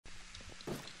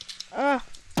No.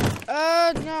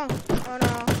 Oh, no.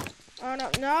 Oh, no.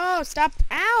 No, stop.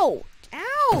 Ow.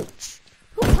 Ouch.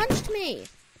 Who punched me?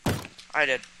 I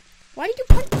did. Why did you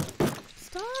punch?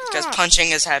 Stop. Because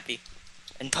punching is happy.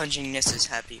 And punchingness is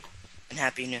happy. And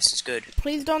happiness is good.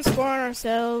 Please don't score on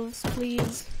ourselves.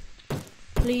 Please.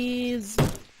 Please.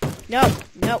 No.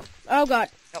 No. Oh, God.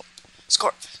 No.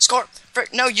 Score. Score.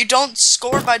 Frick. No, you don't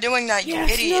score by doing that, you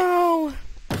idiot. No.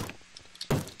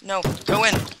 No. Go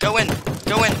in. Go in.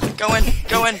 Go in. Go in.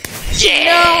 Go in.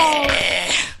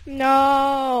 Yeah!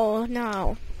 No.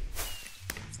 No.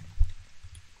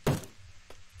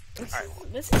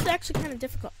 Alright. This is actually kind of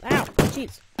difficult. Ow.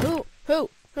 Jeez. Who?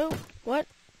 What?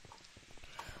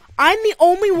 I'm the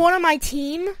only one on my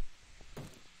team?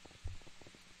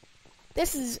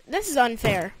 This is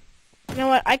unfair. You know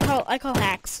what? I call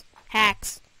hacks.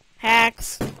 Hacks.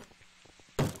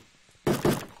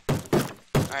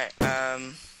 Alright,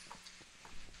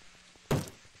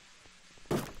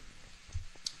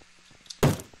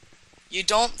 you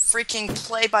don't freaking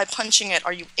play by punching it,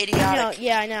 are you idiotic?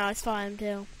 I know, I saw him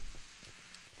too.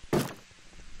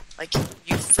 Like,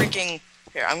 you freaking...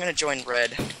 Here, I'm gonna join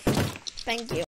red. Thank you.